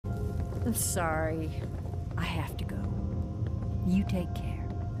I'm sorry. I have to go. You take care.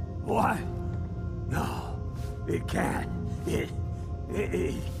 What? No, it can't.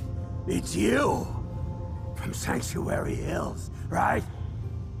 It's you! From Sanctuary Hills, right?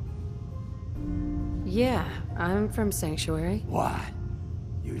 Yeah, I'm from Sanctuary. What?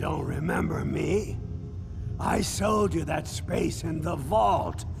 You don't remember me? I sold you that space in the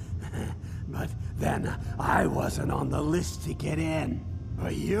vault. But then I wasn't on the list to get in.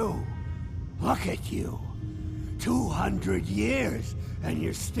 But you, look at you. 200 years, and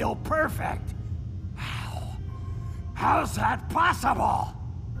you're still perfect. How? How's that possible?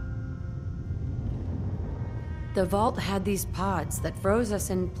 The vault had these pods that froze us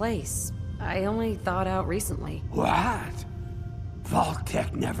in place. I only thawed out recently. What?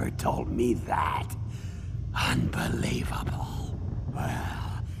 Vault-Tec never told me that. Unbelievable.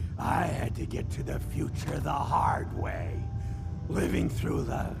 Well, I had to get to the future the hard way. Living through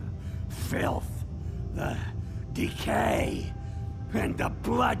the filth, the decay, and the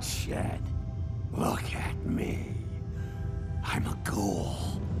bloodshed. Look at me. I'm a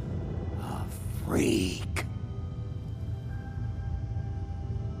ghoul. A freak.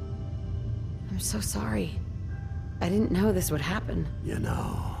 I'm so sorry. I didn't know this would happen. You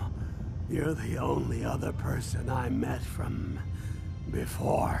know, you're the only other person I met from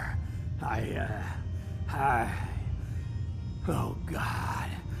before. Oh God.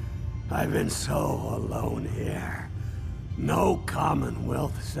 I've been so alone here. No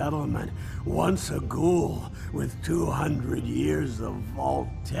Commonwealth settlement. Once a ghoul with 200 years of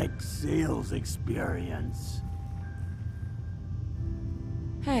Vault-Tec sales experience.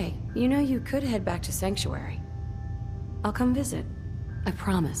 Hey, you know you could head back to Sanctuary. I'll come visit. I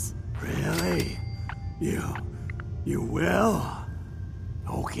promise. Really? You will?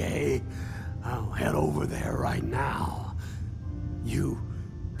 Okay, I'll head over there right now. You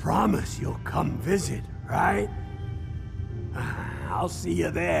promise you'll come visit, right? I'll see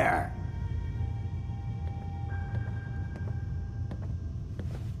you there.